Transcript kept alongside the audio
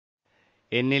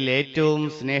എന്നിൽ ഏറ്റവും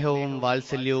സ്നേഹവും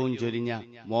വാത്സല്യവും ചൊരിഞ്ഞ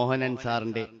മോഹനൻ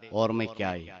സാറിന്റെ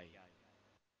ഓർമ്മയ്ക്കായി.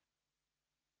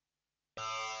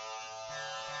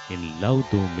 In love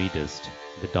thou madest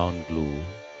the dawn glow,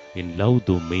 in love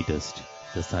thou madest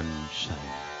the sun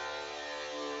shine.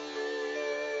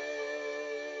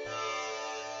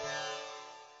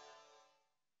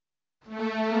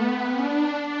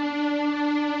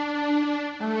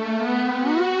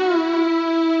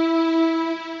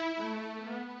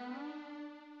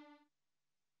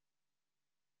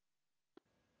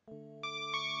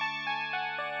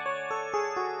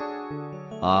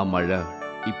 ആ മഴ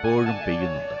ഇപ്പോഴും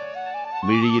പെയ്യുന്നുണ്ട്.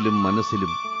 മിഴിയിലും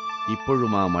മനസ്സിലും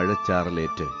ഇപ്പോഴും ആ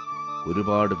മഴച്ചാറലേറ്റ്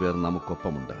ഒരുപാട് പേർ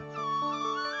നമുക്കൊപ്പമുണ്ട്.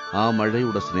 ആ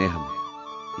മഴയുടെ സ്നേഹം,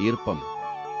 ഈർപ്പം,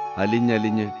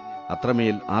 അലിഞ്ഞലിഞ്ഞ്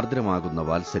അത്രമേൽ ആർദ്രമാകുന്ന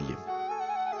വാത്സല്യം,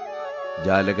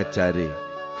 ജാലകച്ചാരെ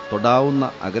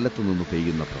തൊടാവുന്ന അകലത്തുനിന്ന്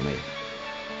പെയ്യുന്ന പ്രണയം,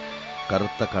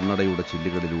 കറുത്ത കണ്ണടയുടെ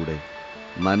ചില്ലുകളിലൂടെ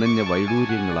നനഞ്ഞ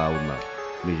വൈഡൂര്യങ്ങളാവുന്ന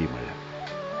മിഴിമഴ,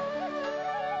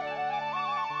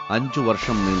 5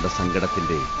 വർഷം നീണ്ട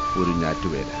സങ്കടത്തിന്റെ ഒരു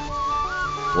ഞാറ്റുവേല.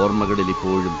 ഓർമ്മകളിൽ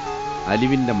ഇപ്പോഴും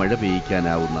അലിവിന്റെ മഴ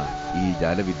പെയ്യിക്കാനാവുന്ന ഈ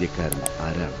ജാലവിദ്യക്കാരൻ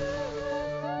ആരാണ്?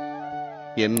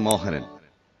 എൻ മോഹനൻ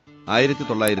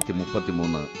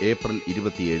 1933 ഏപ്രിൽ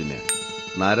 27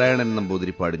 നാരായണൻ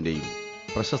നമ്പൂതിരിപ്പാടിന്റെയും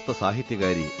പ്രശസ്ത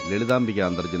സാഹിത്യകാരി ലളിതാംബിക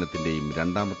അന്തർജനത്തിന്റെയും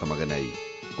രണ്ടാമത്തെ മകനായി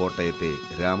കോട്ടയത്തെ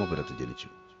രാമപുരത്ത് ജനിച്ചു.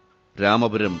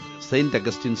 Ramapuram Saint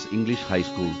Augustine's English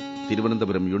high school,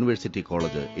 Thiruvananthapuram university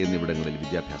college എന്നിവിടങ്ങളിൽ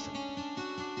വിദ്യാഭ്യാസം.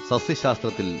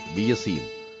 സസ്യശാസ്ത്രത്തിൽ BScയും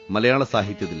മലയാള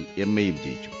സാഹിത്യത്തിൽ MAയും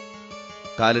ജയിച്ചു.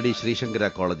 കാലടി ശ്രീശങ്കര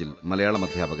കോളേജിൽ മലയാളം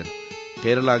അധ്യാപകൻ,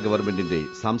 കേരള ഗവൺമെന്റിന്റെ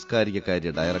സാംസ്കാരിക കാര്യ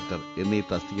ഡയറക്ടർ എന്നീ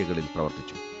തസ്തികകളിൽ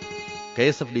പ്രവർത്തിച്ചു.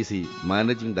 KSFDC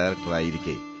മാനേജിംഗ്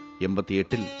ഡയറക്ടറായിരിക്കെ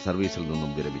 88 സർവീസിൽ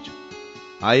നിന്നും വിരമിച്ചു.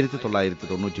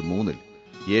 1993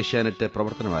 ഏഷ്യാനെറ്റ്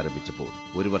പ്രവർത്തനം ആരംഭിച്ചപ്പോൾ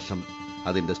 1 വർഷം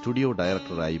അതിന്റെ സ്റ്റുഡിയോ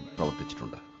ഡയറക്ടറായും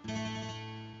പ്രവർത്തിച്ചിട്ടുണ്ട്.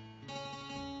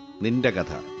 നിന്റെ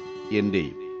കഥ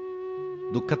എന്റെയും,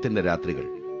 ദുഃഖത്തിന്റെ രാത്രികൾ,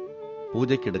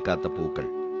 പൂജയ്ക്കെടുക്കാത്ത പൂക്കൾ,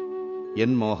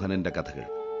 എൻ മോഹനന്റെ കഥകൾ,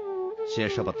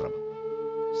 ശേഷപത്രം,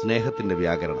 സ്നേഹത്തിന്റെ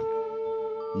വ്യാകരണം,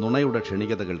 നുണയുടെ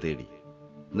ക്ഷണികതകൾ തേടി,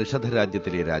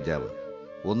 നിഷധരാജ്യത്തിലെ രാജാവ്,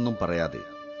 ഒന്നും പറയാതെ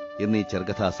എന്നീ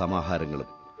ചെറുകഥാ സമാഹാരങ്ങളും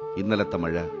ഇന്നലത്തെ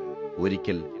മഴ,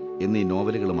 ഒരിക്കൽ എന്നീ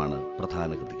നോവലുകളുമാണ്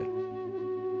പ്രധാന കൃതികൾ.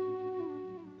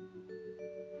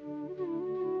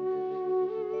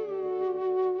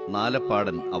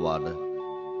 Nalappadan award,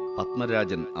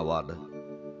 Padmarajan award,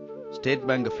 state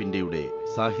bank of ഇന്ത്യയുടെ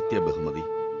സാഹിത്യ ബഹുമതി,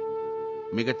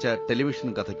 മികച്ച ടെലിവിഷൻ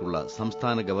കഥയ്ക്കുള്ള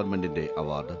സംസ്ഥാന ഗവൺമെന്റിന്റെ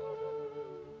അവാർഡ്,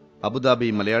 അബുദാബി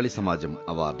മലയാളി സമാജം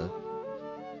അവാർഡ്,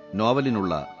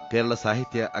 നോവലിനുള്ള കേരള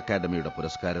സാഹിത്യ അക്കാദമിയുടെ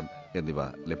പുരസ്കാരം എന്നിവ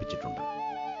ലഭിച്ചിട്ടുണ്ട്.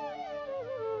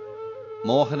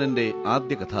 മോഹനന്റെ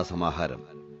ആദ്യ കഥാസമാഹാരം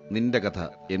നിന്റെ കഥ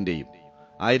എന്റെയും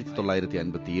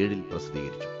 1957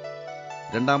 പ്രസിദ്ധീകരിച്ചു.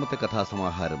 രണ്ടാമത്തെ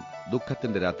കഥാസമാഹാരം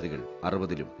ദുഃഖത്തിന്റെ രാത്രികൾ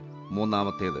 60-ലും,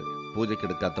 മൂന്നാമത്തേത്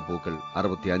പൂജയ്ക്കെടുക്കാത്ത പൂക്കൾ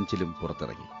 65-ലും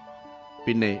പുറത്തിറങ്ങി.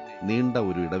 പിന്നെ നീണ്ട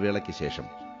ഒരു ഇടവേളയ്ക്ക് ശേഷം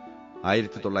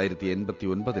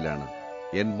 1989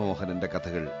 എൻ മോഹനന്റെ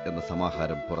കഥകൾ എന്ന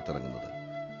സമാഹാരം പുറത്തിറങ്ങുന്നത്.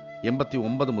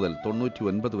 89 മുതൽ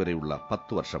 99 വരെയുള്ള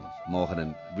 10 വർഷം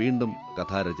മോഹനൻ വീണ്ടും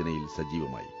കഥാരചനയിൽ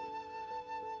സജീവമായി.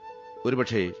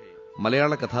 ഒരുപക്ഷേ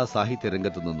മലയാള കഥാസാഹിത്യ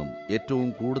രംഗത്തു നിന്നും ഏറ്റവും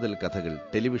കൂടുതൽ കഥകൾ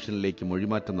ടെലിവിഷനിലേക്ക്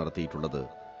മൊഴിമാറ്റം നടത്തിയിട്ടുള്ളത്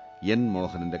എൻ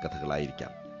മോഹനന്റെ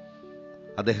കഥകളായിരിക്കാം.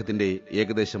 അദ്ദേഹത്തിന്റെ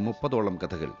ഏകദേശം 30ഓളം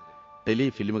കഥകൾ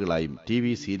ടെലിഫിലിമുകളായും TV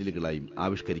സീരിയലുകളായും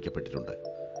ആവിഷ്കരിക്കപ്പെട്ടിട്ടുണ്ട്.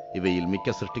 ഇവയിൽ മിക്ക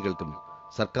സൃഷ്ടികൾക്കും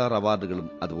സർക്കാർ അവാർഡുകളും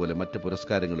അതുപോലെ മറ്റ്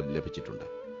പുരസ്കാരങ്ങളും ലഭിച്ചിട്ടുണ്ട്.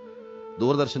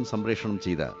 ദൂരദർശൻ സംപ്രേഷണം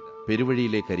ചെയ്ത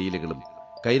പെരുവഴിയിലെ കരിയിലകളും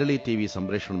കൈരളി TV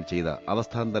സംപ്രേഷണം ചെയ്ത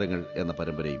അവസ്ഥാന്തരങ്ങൾ എന്ന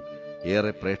പരമ്പരയും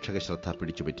ഏറെ പ്രേക്ഷക ശ്രദ്ധ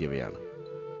പിടിച്ചുപറ്റിയവയാണ്.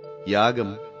 യാഗം,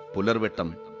 പുലർവെട്ടം,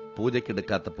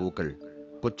 പൂജയ്ക്കെടുക്കാത്ത പൂക്കൾ,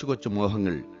 കൊച്ചു കൊച്ചു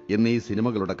മോഹങ്ങൾ എന്നീ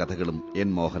സിനിമകളുടെ കഥകളും എൻ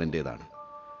മോഹനന്റേതാണ്.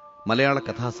 മലയാള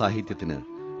കഥാസാഹിത്യത്തിന്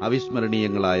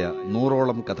അവിസ്മരണീയങ്ങളായ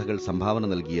 100ഓളം കഥകൾ സംഭാവന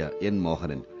നൽകിയ എൻ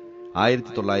മോഹനൻ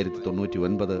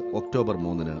 1999 ഒക്ടോബർ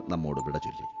 3 നമ്മോട് വിട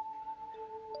ചൊല്ലി.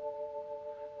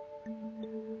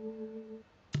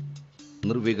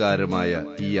 നിർവികാരമായ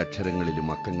ഈ അക്ഷരങ്ങളിലും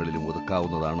അക്കങ്ങളിലും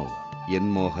ഒതുക്കാവുന്നതാണോ എൻ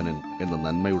മോഹനൻ എന്ന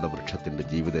നന്മയുടെ വൃക്ഷത്തിന്റെ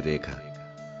ജീവിതരേഖ?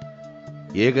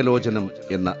 ഏകലോചനം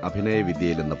എന്ന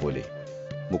അഭിനയവിദ്യയിലെന്ന പോലെ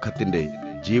മുഖത്തിന്റെ,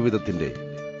 ജീവിതത്തിന്റെ,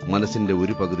 മനസ്സിന്റെ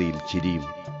ഒരു പകുതിയിൽ ചിരിയും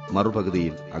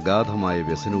മറുപകുതിയിൽ അഗാധമായ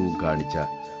വ്യസനവും കാണിച്ച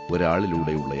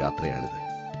ഒരാളിലൂടെയുള്ള യാത്രയാണിത്.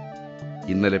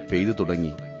 ഇന്നലെ പെയ്തു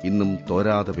തുടങ്ങി ഇന്നും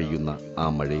തോരാതെ പെയ്യുന്ന ആ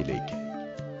മഴയിലേക്ക്.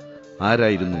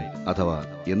 ആരായിരുന്നു അഥവാ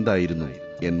എന്തായിരുന്നു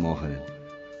എൻ മോഹനൻ?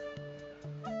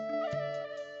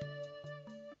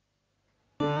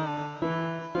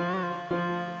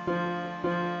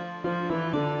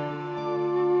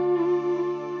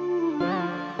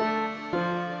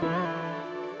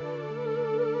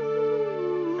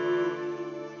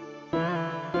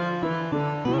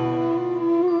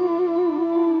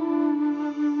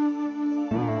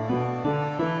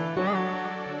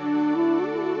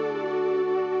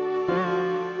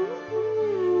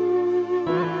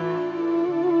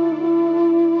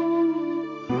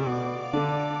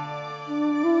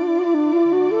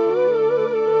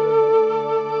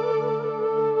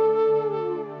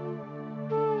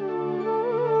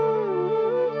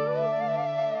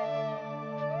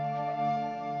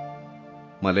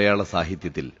 മലയാള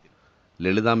സാഹിത്യത്തിൽ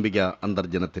ലളിതാംബിക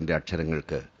അന്തർജനത്തിൻ്റെ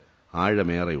അക്ഷരങ്ങൾക്ക്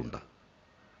ആഴമേറെയുണ്ട്.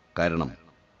 കാരണം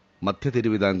മധ്യ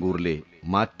തിരുവിതാംകൂറിലെ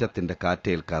മാറ്റത്തിൻ്റെ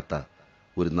കാറ്റേൽക്കാത്ത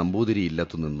ഒരു നമ്പൂതിരി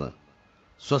ഇല്ലത്തുനിന്ന്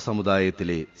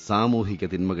സ്വസമുദായത്തിലെ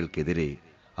സാമൂഹിക തിന്മകൾക്കെതിരെ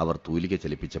അവർ തൂലിക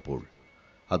ചലിപ്പിച്ചപ്പോൾ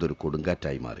അതൊരു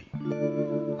കൊടുങ്കാറ്റായി മാറി.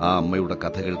 ആ അമ്മയുടെ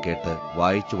കഥകൾ കേട്ട്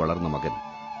വായിച്ചു വളർന്ന മകൻ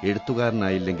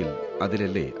എഴുത്തുകാരനായില്ലെങ്കിൽ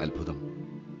അതിലല്ലേ അത്ഭുതം?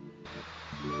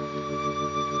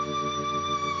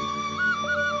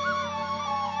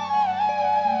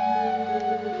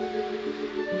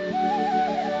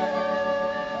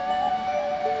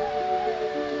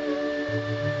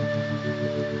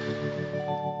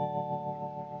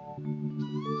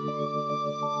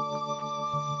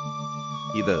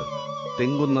 ഇത്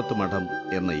തെങ്കുന്നത്ത് മഠം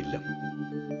എന്ന ഇല്ലം.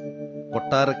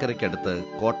 കൊട്ടാരക്കരയ്ക്കടുത്ത്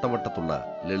കോട്ടവട്ടത്തുള്ള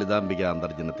ലളിതാംബിക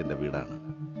അന്തർജനത്തിന്റെ വീടാണ്.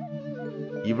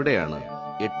 ഇവിടെയാണ്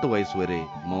 8 വയസ്സുവരെ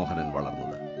മോഹനൻ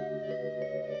വളർന്നത്.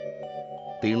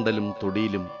 തീണ്ടലും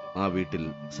തൊടിയിലും ആ വീട്ടിൽ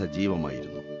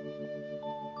സജീവമായിരുന്നു.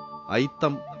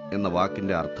 ഐത്തം എന്ന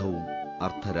വാക്കിന്റെ അർത്ഥവും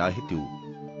അർത്ഥരാഹിത്യവും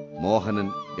മോഹനൻ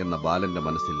എന്ന ബാലന്റെ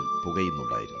മനസ്സിൽ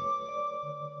പുകയുന്നുണ്ടായിരുന്നു.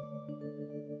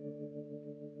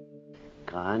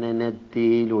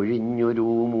 കാനനത്തിൽ ഒഴിഞ്ഞൊരു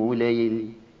മൂലയിൽ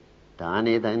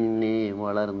താനെ തന്നെ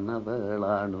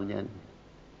വളർന്നവളാണു ഞാൻ.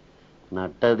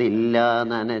 നട്ടതില്ല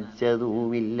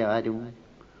നനച്ചതുമില്ലാരും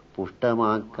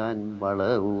പുഷ്ടമാക്കാൻ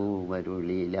വളവും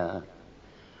അരുളില.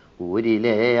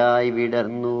 ഊരിലെയായി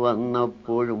വിടർന്നു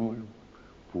വന്നപ്പോഴും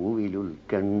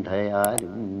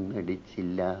പൂവിലുത്കണ്ഠയാരും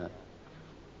നടിച്ചില്ല.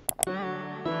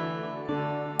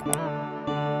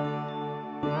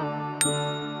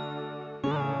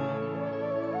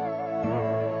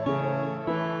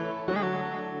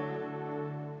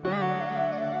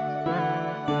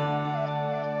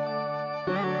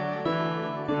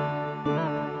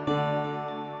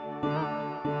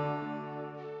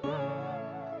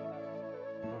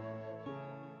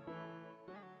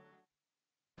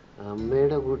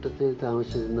 അമ്മയുടെ കൂട്ടത്തിൽ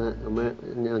താമസിച്ചിരുന്ന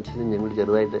അച്ഛനും ഞങ്ങൾ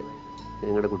ചെറുതായിട്ട്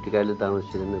ഞങ്ങളുടെ കുട്ടിക്കാലിൽ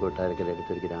താമസിച്ചിരുന്ന കൊട്ടാരക്കര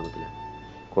അടുത്തൊരു ഗ്രാമത്തിലാണ്,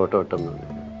 കോട്ടവട്ടം എന്ന്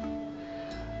പറഞ്ഞത്.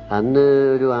 അന്ന്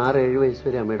ഒരു 6-7 വയസ്സ്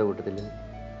വരെ അമ്മയുടെ കൂട്ടത്തിൽ.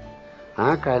 ആ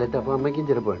കാലത്ത് അപ്പോൾ അമ്മയ്ക്കും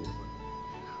ചെറുപ്പമാണ്.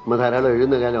 അമ്മ ധാരാളം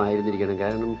എഴുതുന്ന കാലം ആയിരുന്നിരിക്കണം.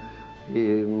 കാരണം ഈ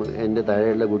എൻ്റെ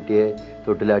താഴെയുള്ള കുട്ടിയെ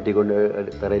തൊട്ടിലാട്ടിക്കൊണ്ട്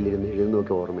തറയിലിരുന്ന്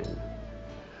എഴുതുന്നതൊക്കെ ഓർമ്മയുണ്ട്.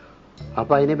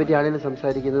 അപ്പോൾ അതിനെപ്പറ്റി ആളുകൾ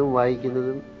സംസാരിക്കുന്നതും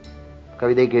വായിക്കുന്നതും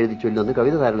കവിതയൊക്കെ എഴുതി ചൊല്ലുന്നു.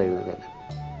 കവിത ധാരാളം എഴുതുന്ന കാലം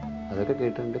അതൊക്കെ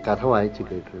കേട്ടിട്ടുണ്ട്, കഥ വായിച്ച്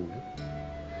കേട്ടിട്ടുണ്ട്.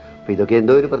 അപ്പം ഇതൊക്കെ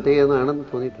എന്തോ ഒരു പ്രത്യേകത ആണെന്ന്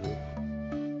തോന്നിയിട്ടുണ്ട്.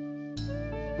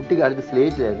 കുട്ടിക്കാലത്ത്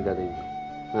സ്ലേറ്റിലായിരുന്നു കഥ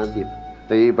ആദ്യം.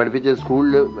 ഈ പഠിപ്പിച്ച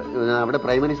സ്കൂളിൽ അവിടെ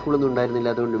പ്രൈമറി സ്കൂളൊന്നും ഉണ്ടായിരുന്നില്ല.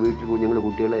 അതുകൊണ്ട് വീട്ടിൽ ഞങ്ങൾ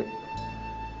കുട്ടികളെ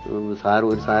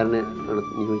ഒരു സാറിനെ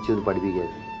നിയോഗിച്ച്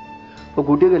പഠിപ്പിക്കുകയായിരുന്നു. അപ്പോൾ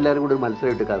കുട്ടികൾക്ക് എല്ലാവരും കൂടെ ഒരു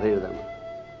മത്സരമായിട്ട് കഥ എഴുതാണ്.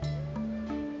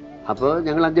 അപ്പോൾ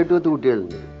ഞങ്ങൾ 5-8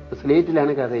 കുട്ടികളുണ്ട്.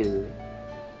 സ്ലേറ്റിലാണ് കഥ എഴുതുന്നത്.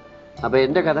 അപ്പോൾ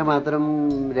എൻ്റെ കഥ മാത്രം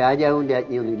രാജാവും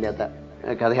രാജ്ഞിയൊന്നും ഇല്ലാത്ത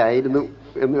കഥയായിരുന്നു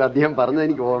എന്ന് അദ്ദേഹം പറഞ്ഞത്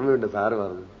എനിക്ക് ഓർമ്മയുണ്ട്. സാറ്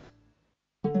പറഞ്ഞു.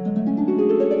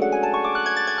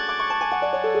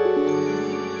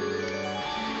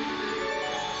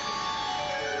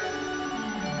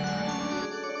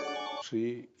 ശ്രീ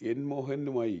എൻ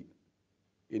മോഹനുമായി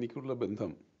എനിക്കുള്ള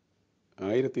ബന്ധം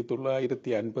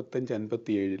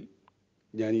 1955-57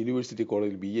 ഞാൻ യൂണിവേഴ്സിറ്റി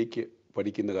കോളേജിൽ BA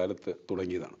പഠിക്കുന്ന കാലത്ത്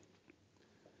തുടങ്ങിയതാണ്.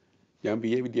 ഞാൻ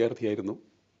BA വിദ്യാർത്ഥിയായിരുന്നു.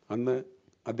 അന്ന്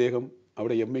അദ്ദേഹം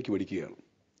അവിടെ MA പഠിക്കുകയാണ്.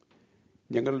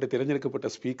 ഞങ്ങളുടെ തിരഞ്ഞെടുക്കപ്പെട്ട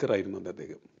സ്പീക്കറായിരുന്നു അന്ന്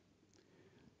അദ്ദേഹം.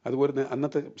 അതുപോലെ തന്നെ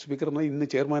അന്നത്തെ സ്പീക്കർ എന്ന് പറഞ്ഞാൽ ഇന്ന്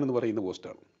ചെയർമാൻ എന്ന് പറയുന്ന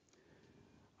പോസ്റ്റാണ്.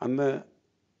 അന്ന്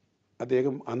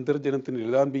അദ്ദേഹം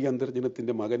ലളിതാംബിക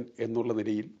അന്തർജനത്തിൻ്റെ മകൻ എന്നുള്ള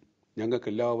നിലയിൽ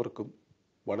ഞങ്ങൾക്കെല്ലാവർക്കും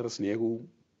വളരെ സ്നേഹവും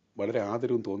വളരെ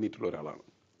ആദരവും തോന്നിയിട്ടുള്ള ഒരാളാണ്.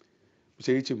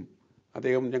 വിശേഷിച്ചും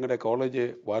അദ്ദേഹം ഞങ്ങളുടെ കോളേജ്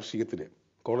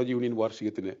യൂണിയൻ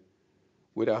വാർഷികത്തിന്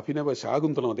ഒരു അഭിനവ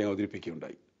ശാകുന്തളം അദ്ദേഹം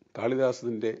അവതരിപ്പിക്കുകയുണ്ടായി.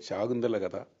 കാളിദാസൻ്റെ ശാകുന്തള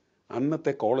കഥ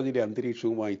അന്നത്തെ കോളേജിലെ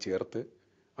അന്തരീക്ഷവുമായി ചേർത്ത്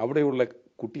അവിടെയുള്ള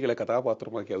കുട്ടികളെ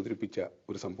കഥാപാത്രമാക്കി അവതരിപ്പിച്ച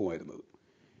ഒരു സംഭവമായിരുന്നത്.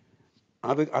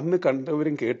 അത് അന്ന്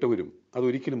കണ്ടവരും കേട്ടവരും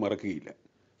അതൊരിക്കലും മറക്കുകയില്ല.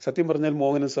 സത്യം പറഞ്ഞാൽ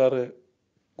മോഹനൻ സാറ്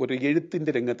ഒരു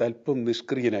എഴുത്തിൻ്റെ രംഗത്ത് അല്പം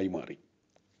നിഷ്ക്രിയനായി മാറി.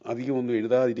 അധികമൊന്നും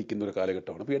എഴുതാതിരിക്കുന്ന ഒരു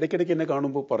കാലഘട്ടമാണ്. അപ്പോൾ ഇടയ്ക്കിടയ്ക്ക് എന്നെ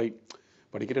കാണുമ്പോൾ പറയും,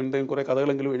 പഠിക്കലുണ്ടെങ്കിൽ കുറേ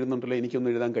കഥകളെങ്കിലും എഴുതുന്നുണ്ടല്ലോ,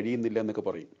 എനിക്കൊന്നും എഴുതാൻ കഴിയുന്നില്ല എന്നൊക്കെ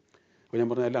പറയും. അപ്പോൾ ഞാൻ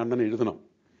പറഞ്ഞാൽ അണ്ണൻ എഴുതണം.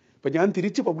 അപ്പോൾ ഞാൻ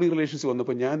തിരിച്ച് പബ്ലിക് റിലേഷൻസ്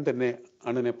വന്നപ്പോൾ ഞാൻ തന്നെ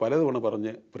അണ്ണനെ പലതവണ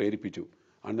പറഞ്ഞ് പ്രേരിപ്പിച്ചു,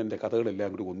 അണ്ണൻ്റെ കഥകളെല്ലാം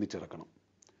കൂടി ഒന്നിച്ചിറക്കണം.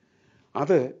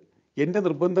 അത് എൻ്റെ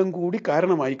നിർബന്ധം കൂടി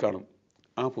കാരണമായി കാണും.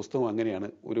 ആ പുസ്തകം അങ്ങനെയാണ്.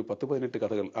 ഒരു 10-18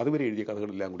 കഥകൾ, അതുവരെ എഴുതിയ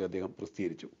കഥകളെല്ലാം കൂടി അദ്ദേഹം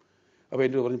പ്രസിദ്ധീകരിച്ചു. അപ്പോൾ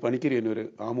എന്നോട് പറഞ്ഞു, പണിക്കരി എന്നെ ഒരു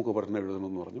ആമുഖ പഠനം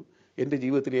എഴുതണമെന്ന് പറഞ്ഞു. എൻ്റെ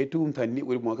ജീവിതത്തിലെ ഏറ്റവും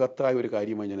ഒരു മഹത്തായ ഒരു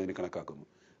കാര്യമായി ഞാൻ അതിനെ കണക്കാക്കുന്നു.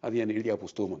 അത് ഞാൻ എഴുതിയ ആ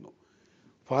പുസ്തകം വന്നു.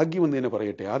 ഭാഗ്യമെന്ന് തന്നെ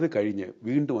പറയട്ടെ, അത് കഴിഞ്ഞ്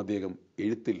വീണ്ടും അദ്ദേഹം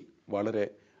എഴുത്തിൽ വളരെ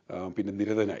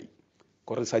നിരതനായി,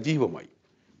 കുറേ സജീവമായി.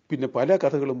 പിന്നെ പല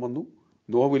കഥകളും വന്നു,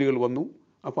 നോവലുകൾ വന്നു,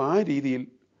 അപ്പോൾ ആ രീതിയിൽ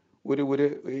ഒരു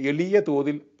എളിയ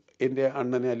തോതിൽ എൻ്റെ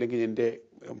അണ്ണനെ അല്ലെങ്കിൽ എൻ്റെ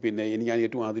ഞാൻ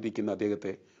ഏറ്റവും ആദരിക്കുന്ന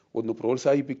അദ്ദേഹത്തെ ഒന്ന്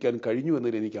പ്രോത്സാഹിപ്പിക്കാൻ കഴിഞ്ഞു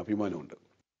എന്നതിൽ എനിക്ക് അഭിമാനമുണ്ട്.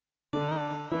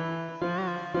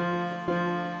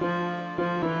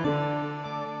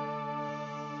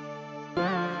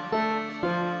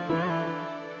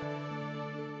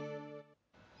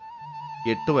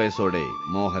 എട്ട് വയസ്സോടെ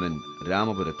മോഹനൻ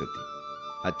രാമപുരത്തെത്തി.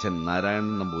 അച്ഛൻ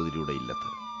നാരായണൻ നമ്പൂതിരിയുടെ ഇല്ലത്ത്.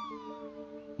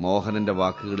 മോഹനന്റെ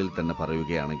വാക്കുകളിൽ തന്നെ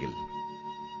പറയുകയാണെങ്കിൽ,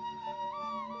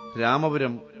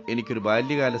 രാമപുരം എനിക്കൊരു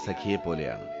ബാല്യകാല സഖിയെ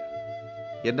പോലെയാണ്.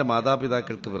 എന്റെ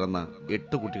മാതാപിതാക്കൾക്ക് പിറന്ന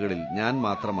 8 കുട്ടികളിൽ ഞാൻ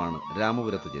മാത്രമാണ്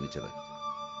രാമപുരത്ത് ജനിച്ചത്.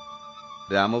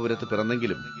 രാമപുരത്ത്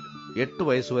പിറന്നെങ്കിലും 8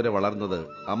 വയസ്സുവരെ വളർന്നത്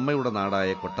അമ്മയുടെ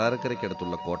നാടായ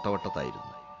കൊട്ടാരക്കരയ്ക്കടുത്തുള്ള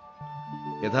കോട്ടവട്ടത്തായിരുന്നു.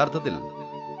 യഥാർത്ഥത്തിൽ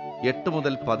 8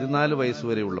 മുതൽ 14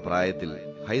 വയസ്സുവരെയുള്ള പ്രായത്തിൽ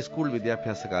ഹൈസ്കൂൾ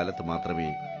വിദ്യാഭ്യാസ കാലത്ത് മാത്രമേ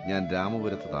ഞാൻ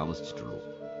രാമപുരത്ത് താമസിച്ചിട്ടുള്ളൂ.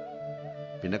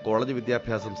 പിന്നെ കോളേജ്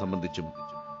വിദ്യാഭ്യാസം സംബന്ധിച്ചും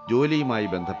ജോലിയുമായി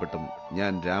ബന്ധപ്പെട്ടും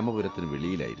ഞാൻ രാമപുരത്തിന്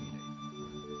വെളിയിലായിരുന്നു.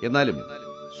 എന്നാലും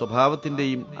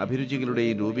സ്വഭാവത്തിന്റെയും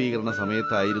അഭിരുചികളുടെയും രൂപീകരണ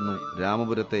സമയത്തായിരുന്നു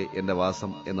രാമപുരത്തെ എന്റെ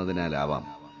വാസം എന്നതിനാലാവാം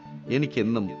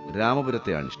എനിക്കെന്നും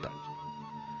രാമപുരത്തെയാണിഷ്ടം.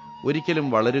 ഒരിക്കലും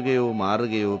വളരുകയോ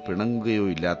മാറുകയോ പിണങ്ങുകയോ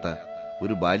ഇല്ലാത്ത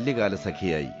ഒരു ബാല്യകാല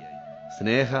സഖിയായി,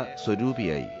 സ്നേഹ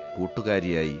സ്വരൂപിയായി,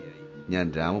 കൂട്ടുകാരിയായി ഞാൻ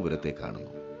രാമപുരത്തെ കാണുന്നു.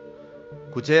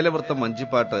 കുചേലവൃത്തം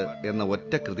വഞ്ചിപ്പാട്ട് എന്ന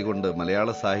ഒറ്റ കൃതി കൊണ്ട് മലയാള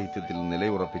സാഹിത്യത്തിൽ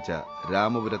നിലയുറപ്പിച്ച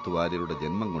രാമപുരത്ത് വാര്യരുടെ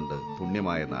ജന്മം കൊണ്ട്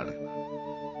പുണ്യമായ നാട്.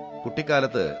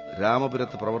 കുട്ടിക്കാലത്ത്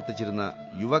രാമപുരത്ത് പ്രവർത്തിച്ചിരുന്ന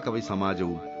യുവകവി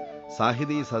സമാജവും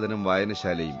സാഹിതീ സദനം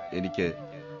വായനശാലയും എനിക്ക്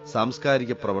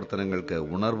സാംസ്കാരിക പ്രവർത്തനങ്ങൾക്ക്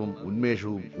ഉണർവും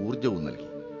ഉന്മേഷവും ഊർജവും നൽകി.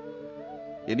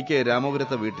 എനിക്ക്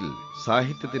രാമപുരത്തെ വീട്ടിൽ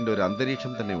സാഹിത്യത്തിന്റെ ഒരു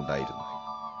അന്തരീക്ഷം തന്നെ ഉണ്ടായിരുന്നു.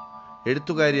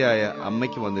 എഴുത്തുകാരിയായ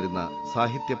അമ്മയ്ക്ക് വന്നിരുന്ന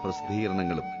സാഹിത്യ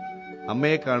പ്രസിദ്ധീകരണങ്ങളും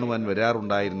അമ്മയെ കാണുവാൻ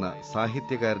വരാറുണ്ടായിരുന്ന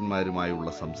സാഹിത്യകാരന്മാരുമായുള്ള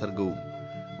സംസർഗവും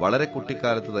വളരെ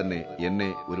കുട്ടിക്കാലത്ത് തന്നെ എന്നെ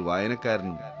ഒരു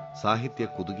വായനക്കാരനും സാഹിത്യ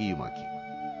കുതുകിയുമാക്കി.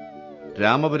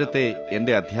 രാമപുരത്തെ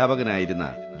എന്റെ അധ്യാപകനായിരുന്ന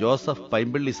ജോസഫ്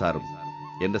പൈമ്പള്ളി സാറും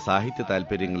എന്റെ സാഹിത്യ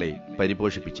താൽപര്യങ്ങളെ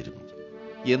പരിപോഷിപ്പിച്ചിരുന്നു.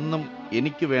 എന്നും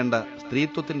എനിക്ക് വേണ്ട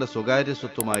സ്ത്രീത്വത്തിന്റെ സ്വകാര്യ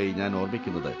സ്വത്വമായി ഞാൻ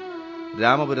ഓർമ്മിക്കുന്നത്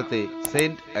രാമപുരത്തെ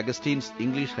സെന്റ് അഗസ്റ്റീൻസ്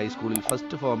ഇംഗ്ലീഷ് ഹൈസ്കൂളിൽ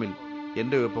ഫസ്റ്റ് ഫോമിൽ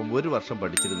എന്റെ ഒപ്പം 1 വർഷം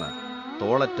പഠിച്ചിരുന്ന,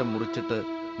 തോളറ്റം മുറിച്ചിട്ട്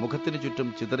മുഖത്തിനു ചുറ്റും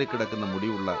ചിതറിക്കിടക്കുന്ന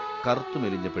മുടിയുള്ള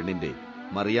കറുത്തുമെലിഞ്ഞ പെണ്ണിന്റെ,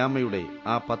 മറിയാമ്മയുടെ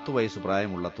ആ 10 വയസ്സ്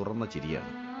പ്രായമുള്ള തുറന്ന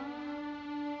ചിരിയാണ്.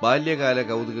 ബാല്യകാല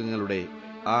കൗതുകങ്ങളുടെ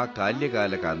ആ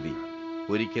കാല്യകാല കാന്തി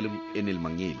ഒരിക്കലും എന്നിൽ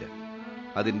മങ്ങിയില്ല.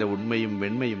 അതിന്റെ ഉണ്മയും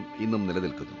വെണ്മയും ഇന്നും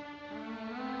നിലനിൽക്കുന്നു.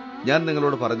 ഞാൻ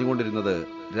നിങ്ങളോട് പറഞ്ഞുകൊണ്ടിരുന്നത്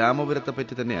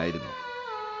രാമപുരത്തെപ്പറ്റി തന്നെയായിരുന്നു.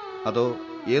 അതോ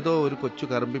ഏതോ ഒരു കൊച്ചു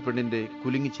കറമ്പിപ്പെണ്ണിന്റെ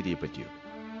കുലുങ്ങിച്ചിരിയെപ്പറ്റിയോ?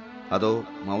 അതോ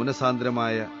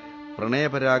മൗനസാന്ദ്രമായ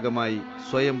പ്രണയപരാഗമായി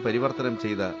സ്വയം പരിവർത്തനം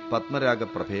ചെയ്ത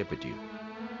പത്മരാഗപ്രഭയെപ്പറ്റിയോ?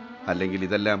 അല്ലെങ്കിൽ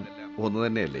ഇതെല്ലാം ഒന്നു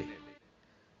തന്നെയല്ലേ?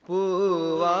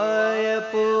 പൂവായ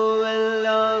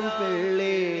പൂവെല്ലാം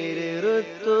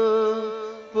പിള്ളേരുത്തു,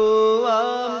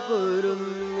 പൂവാം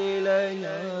കുരുന്നില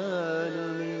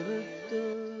ഞാനുമിരുത്തു.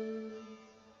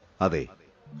 അതെ,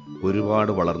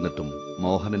 ഒരുപാട് വളർന്നിട്ടും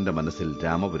മോഹനന്റെ മനസ്സിൽ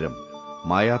രാമപുരം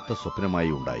മായാത്ത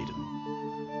സ്വപ്നമായി ഉണ്ടായിരുന്നു.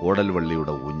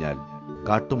 ഓടൽവള്ളിയുടെ ഊഞ്ഞാൽ,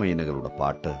 കാട്ടുമൈനകളുടെ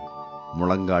പാട്ട്,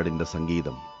 മുളങ്കാടിന്റെ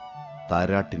സംഗീതം,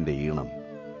 താരാട്ടിന്റെ ഈണം,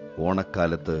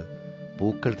 ഓണക്കാലത്ത്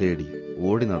പൂക്കൾ തേടി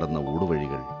ഓടി നടന്ന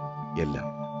ഊടുവഴികൾ എല്ലാം.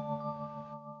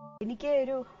 എനിക്ക്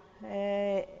ഒരു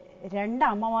 2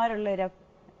 അമ്മമാരുള്ളൊരു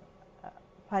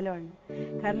ഫലമാണ്.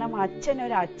 കാരണം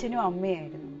അച്ഛനും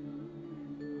അമ്മയായിരുന്നു.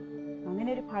 അങ്ങനെ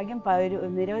ഒരു ഭാഗ്യം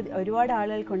ഒരുപാട്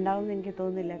ആളുകൾക്ക് ഉണ്ടാവുമെന്ന് എനിക്ക്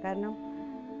തോന്നുന്നില്ല. കാരണം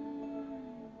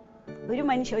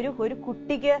ഒരു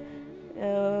കുട്ടിക്ക്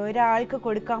ഒരാൾക്ക്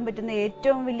കൊടുക്കാൻ പറ്റുന്ന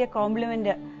ഏറ്റവും വലിയ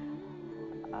കോംപ്ലിമെന്റ്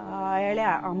അയാളെ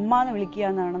അമ്മ എന്ന് വിളിക്കുക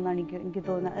എന്നാണെന്നാണ് എനിക്ക്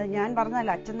തോന്നുന്നത്. അത് ഞാൻ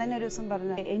പറഞ്ഞതല്ല, അച്ഛൻ തന്നെ ഒരു ദിവസം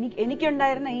പറഞ്ഞ.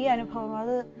 എനിക്കുണ്ടായിരുന്ന ഈ അനുഭവം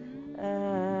അത്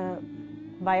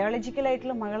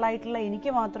ബയോളജിക്കലായിട്ടുള്ള മകളായിട്ടുള്ള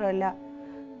എനിക്ക് മാത്രമല്ല,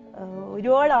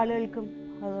 ഒരുപാട് ആളുകൾക്കും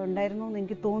അത് ഉണ്ടായിരുന്നു എന്ന്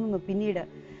എനിക്ക് തോന്നുന്നു പിന്നീട്.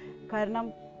 കാരണം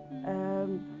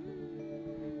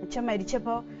അച്ഛൻ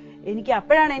മരിച്ചപ്പോൾ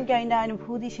അപ്പോഴാണ് എനിക്ക് അതിൻ്റെ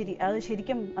അനുഭൂതി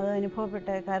ശരിക്കും അത്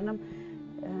അനുഭവപ്പെട്ടത്. കാരണം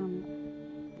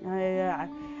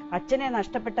അച്ഛനെ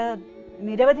നഷ്ടപ്പെട്ട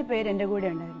നിരവധി പേര് എൻ്റെ കൂടെ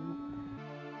ഉണ്ടായിരുന്നു.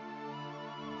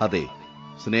 അതെ,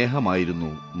 സ്നേഹമായിരുന്നു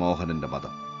മോഹനന്റെ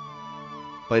മതം.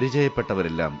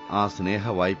 പരിചയപ്പെട്ടവരെല്ലാം ആ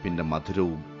സ്നേഹവായ്പിന്റെ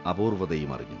മധുരവും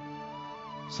അപൂർവതയും അറിഞ്ഞു.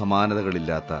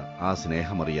 സമാനതകളില്ലാത്ത ആ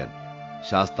സ്നേഹമറിയാൻ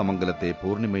ശാസ്തമംഗലത്തെ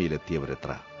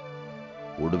പൂർണിമയിലെത്തിയവരെത്ര!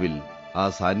 ഒടുവിൽ ആ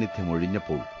സാന്നിധ്യം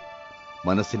ഒഴിഞ്ഞപ്പോൾ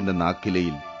മനസ്സിന്റെ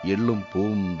നാക്കിലയിൽ എള്ളും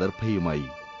പൂവും ദർഭയുമായി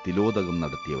തിലോദകം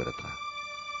നടത്തിയവരെത്ര!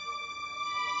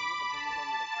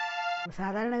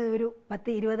 സാധാരണ ഒരു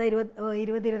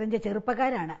 10-20-25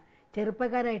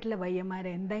 ചെറുപ്പക്കാരായിട്ടുള്ള പയ്യന്മാർ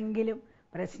എന്തെങ്കിലും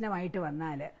പ്രശ്നമായിട്ട്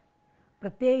വന്നാൽ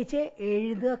പ്രത്യേകിച്ച്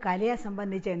എഴുതുക, കലയെ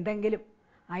സംബന്ധിച്ച് എന്തെങ്കിലും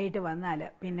ആയിട്ട് വന്നാൽ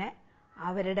പിന്നെ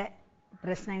അവരുടെ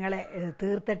പ്രശ്നങ്ങളെ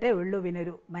തീർത്തിട്ടേ ഉള്ളൂ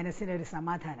പിന്നൊരു മനസ്സിനൊരു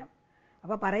സമാധാനം.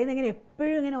 അപ്പോൾ പറയുന്നത് ഇങ്ങനെ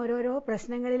എപ്പോഴും ഇങ്ങനെ ഓരോരോ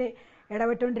പ്രശ്നങ്ങളിൽ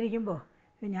ഇടപെട്ടുകൊണ്ടിരിക്കുമ്പോൾ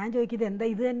ഞാൻ ചോദിക്കുന്നത് എന്താ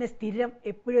ഇത് തന്നെ സ്ഥിരം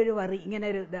എപ്പോഴും ഒരു വറി ഇങ്ങനെ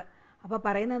ഒരു ഇത്. അപ്പോൾ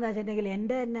പറയുന്നത് എന്താ വെച്ചിട്ടുണ്ടെങ്കിൽ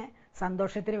എൻ്റെ തന്നെ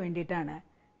സന്തോഷത്തിന് വേണ്ടിയിട്ടാണ്.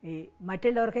 ഈ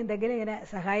മറ്റുള്ളവർക്ക് എന്തെങ്കിലും ഇങ്ങനെ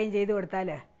സഹായം ചെയ്തു കൊടുത്താൽ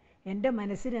എൻ്റെ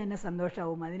മനസ്സിന് തന്നെ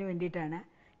സന്തോഷമാവും. അതിന് വേണ്ടിയിട്ടാണ്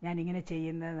ഞാനിങ്ങനെ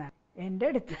ചെയ്യുന്നതാണ്. എൻ്റെ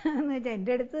അടുത്ത് എന്ന് വെച്ചാൽ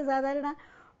എൻ്റെ അടുത്ത് സാധാരണ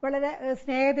വളരെ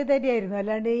സ്നേഹത്തിൽ തന്നെയായിരുന്നു.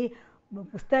 അല്ലാണ്ട് ഈ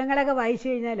പുസ്തകങ്ങളൊക്കെ വായിച്ചു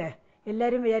കഴിഞ്ഞാൽ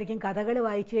എല്ലാവരും വിചാരിക്കും, കഥകൾ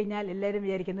വായിച്ചു കഴിഞ്ഞാൽ എല്ലാവരും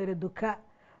വിചാരിക്കുന്ന ഒരു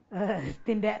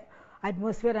ദുഃഖത്തിൻ്റെ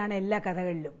അറ്റ്മോസ്ഫിയറാണ് എല്ലാ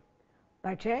കഥകളിലും.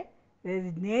 പക്ഷേ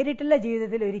നേരിട്ടുള്ള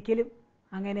ജീവിതത്തിൽ ഒരിക്കലും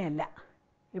അങ്ങനെയല്ല.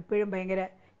 എപ്പോഴും ഭയങ്കര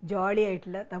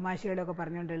ജോളിയായിട്ടുള്ള തമാശകളൊക്കെ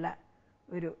പറഞ്ഞുകൊണ്ടുള്ള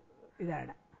ഒരു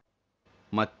ഇതാണ്.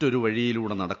 മറ്റൊരു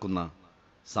വഴിയിലൂടെ നടക്കുന്ന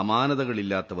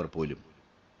സമാനതകളില്ലാത്തവർ പോലും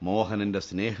മോഹനന്റെ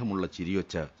സ്നേഹമുള്ള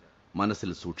ചിരിയൊച്ച മനസ്സിൽ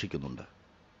സൂക്ഷിക്കുന്നുണ്ട്.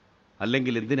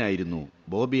 അല്ലെങ്കിൽ എന്തിനായിരുന്നു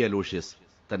ബോബി അലോഷ്യസ്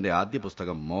തന്റെ ആദ്യ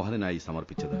പുസ്തകം മോഹനനായി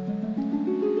സമർപ്പിച്ചത്?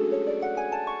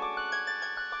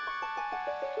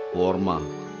 ഓർമ്മ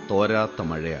തോരാത്ത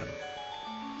മഴയാണ്.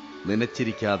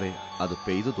 നനച്ചിരിക്കാതെ അത്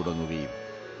പെയ്തു തുടങ്ങുകയും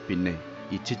പിന്നെ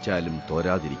ഇച്ഛിച്ചാലും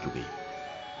തോരാതിരിക്കുകയും.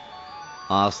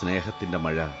 ആ സ്നേഹത്തിന്റെ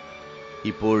മഴ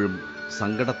ഇപ്പോഴും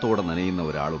സങ്കടത്തോടെ നനയുന്ന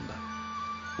ഒരാളുണ്ട്.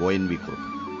 ONV കുറുപ്പ്,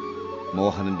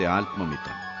 മോഹനന്റെ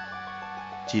ആത്മമിത്രം.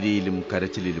 ചിരിയിലും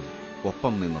കരച്ചിലിലും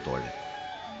ഒപ്പം നിന്ന തോഴൻ.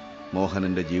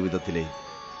 മോഹനന്റെ ജീവിതത്തിലെ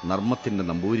നർമ്മത്തിന്റെ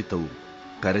നമ്പൂരിത്തവും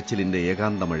കരച്ചിലിന്റെ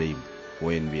ഏകാന്തമഴയും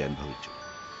ONV അനുഭവിച്ചു.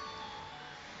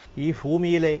 ഈ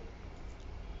ഭൂമിയിലെ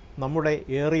നമ്മുടെ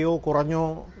ഏറിയോ കുറഞ്ഞോ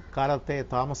കാലത്തെ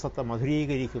താമസത്തെ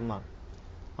മധുരീകരിക്കുന്ന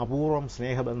അപൂർവം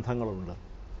സ്നേഹബന്ധങ്ങളുണ്ട്.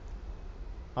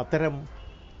 അത്തരം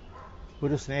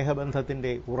ഒരു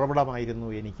സ്നേഹബന്ധത്തിൻ്റെ ഉറവിടമായിരുന്നു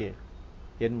എനിക്ക്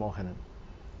എൻ മോഹനൻ.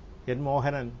 എൻ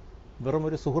മോഹനൻ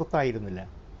വെറുമൊരു സുഹൃത്തായിരുന്നില്ല.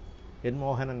 എൻ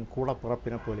മോഹനൻ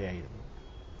കൂടപ്പിറപ്പിനെ പോലെയായിരുന്നു.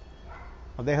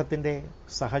 അദ്ദേഹത്തിൻ്റെ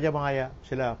സഹജമായ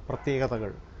ചില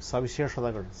പ്രത്യേകതകൾ,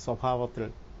 സവിശേഷതകൾ, സ്വഭാവത്തിൽ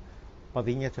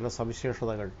പതിഞ്ഞ ചില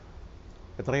സവിശേഷതകൾ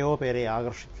എത്രയോ പേരെ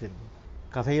ആകർഷിച്ചിരുന്നു.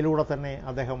 കഥയിലൂടെ തന്നെ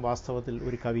അദ്ദേഹം വാസ്തവത്തിൽ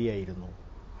ഒരു കവിയായിരുന്നു.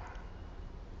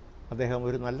 അദ്ദേഹം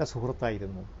ഒരു നല്ല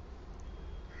സുഹൃത്തായിരുന്നു.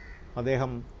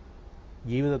 അദ്ദേഹം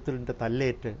ജീവിതത്തിൻ്റെ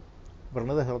തല്ലേറ്റ്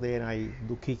വ്രണതഹൃദയനായി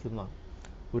ദുഃഖിക്കുന്ന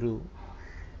ഒരു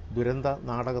ദുരന്ത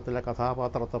നാടകത്തിലെ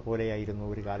കഥാപാത്രത്തെ പോലെയായിരുന്നു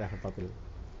ഒരു കാലഘട്ടത്തിൽ.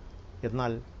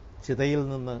 എന്നാൽ ചിതയിൽ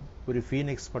നിന്ന് ഒരു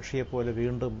ഫീനിക്സ് പക്ഷിയെപ്പോലെ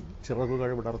വീണ്ടും ചിറകുകൾ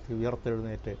വിടർത്തി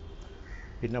ഉയർത്തെഴുന്നേറ്റ്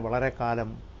പിന്നെ വളരെ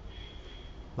കാലം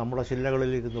നമ്മുടെ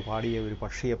ചില്ലകളിലിരുന്ന് പാടിയ ഒരു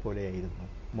പക്ഷിയെപ്പോലെയായിരുന്നു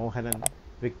മോഹനൻ.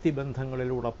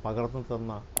 വ്യക്തിബന്ധങ്ങളിലൂടെ പകർന്നു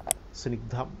തന്ന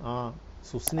ആ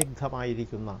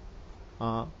സുസ്നിഗ്ധമായിരിക്കുന്ന ആ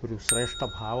ഒരു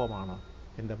ശ്രേഷ്ഠഭാവമാണ്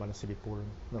എൻ്റെ മനസ്സിലിപ്പോഴും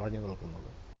നിറഞ്ഞു നിൽക്കുന്നത്.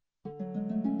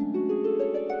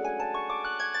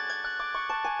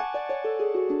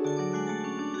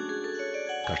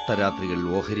 കഷ്ടരാത്രികൾ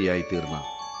ഓഹരിയായി തീർന്ന,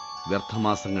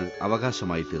 വ്യർത്ഥമാസങ്ങൾ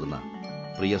അവകാശമായി തീർന്ന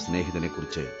പ്രിയ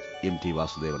സ്നേഹിതനെക്കുറിച്ച് MT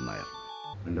വാസുദേവൻ നായർ.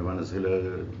 എൻ്റെ മനസ്സിൽ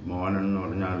മോഹനൻ എന്ന്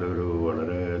പറഞ്ഞാൽ ഒരു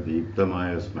വളരെ ദീപ്തമായ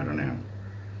സ്മരണയാണ്.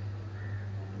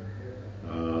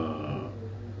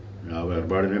 ആ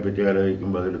വേർപാടിനെ പറ്റി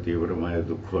ആലോചിക്കുമ്പോൾ അതൊരു തീവ്രമായ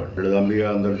ദുഃഖമാണ്. ലളിതാംബിക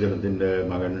അന്തർജനത്തിൻ്റെ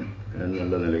മകൻ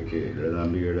എന്നുള്ള നിലയ്ക്ക്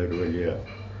ലളിതാംബികയുടെ ഒരു വലിയ,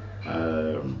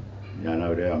 ഞാൻ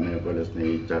അവരെ അമ്മയെപ്പോലെ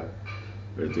സ്നേഹിച്ച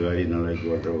എഴുത്തുകാരി എന്നുള്ളതിലേക്ക്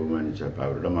വളരെ ബഹുമാനിച്ച, അപ്പോൾ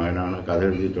അവരുടെ മകനാണ് കഥ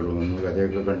എഴുതി തുടങ്ങുന്നു.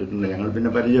 കഥയൊക്കെ കണ്ടിട്ടുണ്ട്. ഞങ്ങൾ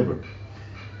പിന്നെ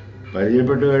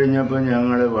പരിചയപ്പെട്ട് കഴിഞ്ഞപ്പോൾ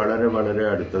ഞങ്ങൾ വളരെ വളരെ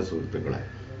അടുത്ത സുഹൃത്തുക്കളായി.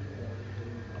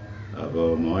 അപ്പോൾ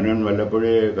മോഹനൻ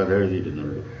വല്ലപ്പോഴേ കഥ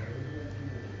എഴുതിയിരുന്നുള്ളൂ.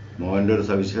 മോഹൻ്റെ ഒരു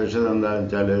സവിശേഷത എന്താണെന്ന്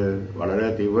വെച്ചാൽ വളരെ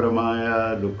തീവ്രമായ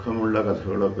ദുഃഖമുള്ള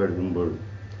കഥകളൊക്കെ എഴുതുമ്പോൾ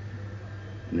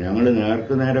ഞങ്ങൾ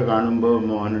നേരെ കാണുമ്പോൾ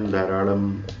മോഹനൻ ധാരാളം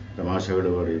തമാശകൾ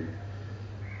പറയും.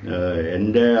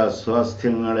 എൻ്റെ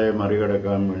അസ്വാസ്ഥ്യങ്ങളെ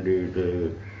മറികടക്കാൻ വേണ്ടിയിട്ട്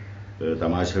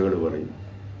തമാശകൾ പറയും,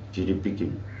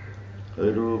 ചിരിപ്പിക്കും.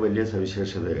 അതൊരു വലിയ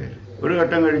സവിശേഷതയായിരുന്നു. ഒരു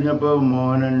ഘട്ടം കഴിഞ്ഞപ്പോൾ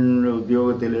മോഹനൻ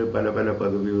ഉദ്യോഗത്തിൽ പല പല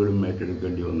പദവികളും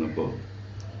ഏറ്റെടുക്കേണ്ടി വന്നപ്പോൾ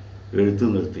എഴുത്ത്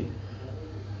നിർത്തി.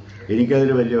 എനിക്കതിൽ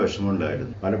വലിയ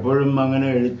വിഷമമുണ്ടായിരുന്നു. പലപ്പോഴും അങ്ങനെ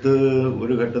എഴുത്ത്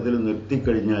ഒരു ഘട്ടത്തിൽ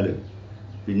നിർത്തിക്കഴിഞ്ഞാൽ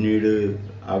പിന്നീട്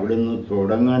അവിടെ നിന്ന്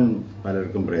തുടങ്ങാൻ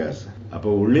പലർക്കും പ്രയാസം.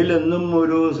 അപ്പോൾ ഉള്ളിലെന്നും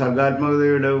ഒരു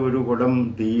സർഗാത്മകതയുടെ ഒരു കുടം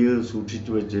തീയ്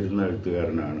സൂക്ഷിച്ചു വെച്ചിരുന്ന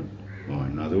എഴുത്തുകാരനാണ്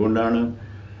മോഹൻ. അതുകൊണ്ടാണ്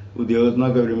ഉദ്യോഗത്തിൽ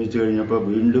നിന്നൊക്കെ വിരമിച്ചു കഴിഞ്ഞപ്പോൾ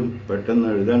വീണ്ടും പെട്ടെന്ന്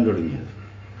എഴുതാൻ തുടങ്ങിയത്.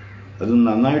 അതും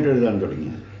നന്നായിട്ട് എഴുതാൻ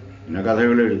തുടങ്ങിയത്. പിന്നെ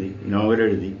കഥകളെഴുതി,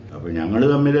 നോവലെഴുതി. അപ്പോൾ ഞങ്ങൾ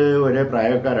തമ്മിൽ ഒരേ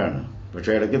പ്രായക്കാരാണ്.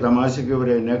 പക്ഷേ ഇടയ്ക്ക് തമാശയ്ക്ക്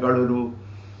എന്നേക്കാളൊരു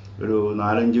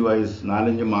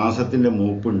 4-5 മാസത്തിൻ്റെ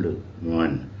മൂപ്പുണ്ട്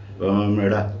മോഹൻ. അപ്പം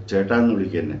എടാ ചേട്ടാന്ന്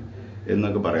വിളിക്കന്നെ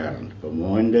എന്നൊക്കെ പറയാറുണ്ട്. അപ്പോൾ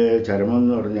മോഹൻ്റെ ചരമം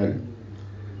എന്ന് പറഞ്ഞാൽ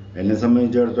എന്നെ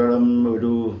സംബന്ധിച്ചിടത്തോളം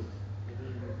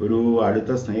ഒരു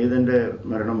അടുത്ത സ്നേഹിതൻ്റെ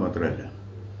മരണം മാത്രമല്ല,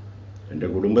 എൻ്റെ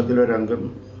കുടുംബത്തിലൊരംഗം,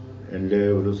 എൻ്റെ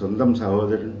ഒരു സ്വന്തം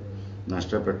സഹോദരൻ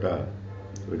നഷ്ടപ്പെട്ട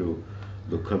ഒരു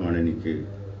ദുഃഖമാണ് എനിക്ക്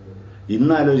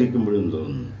ഇന്നാലോചിക്കുമ്പോഴും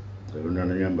തോന്നുന്നു.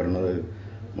 അതുകൊണ്ടാണ് ഞാൻ പറഞ്ഞത്,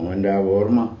 മോൻ്റെ ആ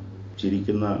ഓർമ്മ,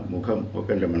 ചിരിക്കുന്ന മുഖം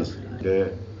ഒക്കെ എൻ്റെ മനസ്സിലുണ്ട്. എൻ്റെ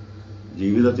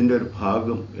ജീവിതത്തിൻ്റെ ഒരു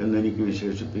ഭാഗം എന്നെനിക്ക്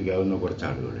വിശേഷിപ്പിക്കാവുന്ന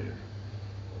കുറച്ചാളുകളെ,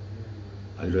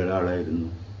 അതിലൊരാളായിരുന്നു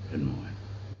എൻ മോഹൻ.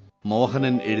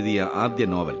 മോഹനൻ എഴുതിയ ആദ്യ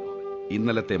നോവൽ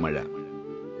ഇന്നലത്തെ മഴ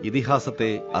ഇതിഹാസത്തെ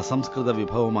അസംസ്കൃത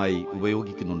വിഭവമായി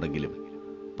ഉപയോഗിക്കുന്നുണ്ടെങ്കിലും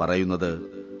പറയുന്നത്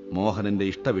മോഹനന്റെ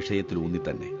ഇഷ്ടവിഷയത്തിലൂന്നി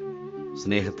തന്നെ,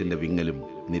 സ്നേഹത്തിന്റെ വിങ്ങലും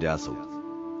നിരാസവും.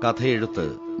 കഥയെഴുത്ത്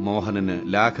മോഹനന്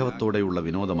ലാഘവത്തോടെയുള്ള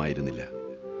വിനോദമായിരുന്നില്ല,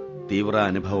 തീവ്ര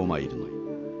അനുഭവമായിരുന്നു.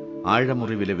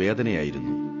 ആഴമുറിവിലെ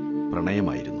വേദനയായിരുന്നു,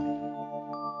 പ്രണയമായിരുന്നു.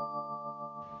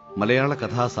 മലയാള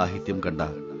കഥാസാഹിത്യം കണ്ട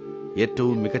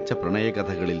ഏറ്റവും മികച്ച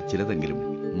പ്രണയകഥകളിൽ ചിലതെങ്കിലും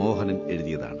മോഹനൻ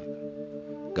എഴുതിയതാണ്.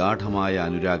 ഗാഠമായ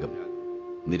അനുരാഗം,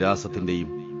 നിരാസത്തിന്റെയും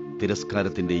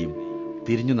തിരസ്കാരത്തിന്റെയും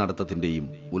തിരിഞ്ഞു നടത്തത്തിന്റെയും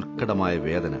ഉത്കടമായ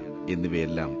വേദന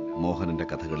എന്നിവയെല്ലാം മോഹനന്റെ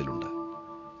കഥകളിലുണ്ട്.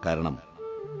 കാരണം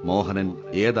മോഹനൻ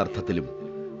ഏതർത്ഥത്തിലും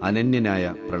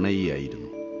അനന്യനായ പ്രണയിയായിരുന്നു,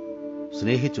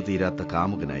 സ്നേഹിച്ചു തീരാത്ത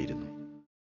കാമുകനായിരുന്നു.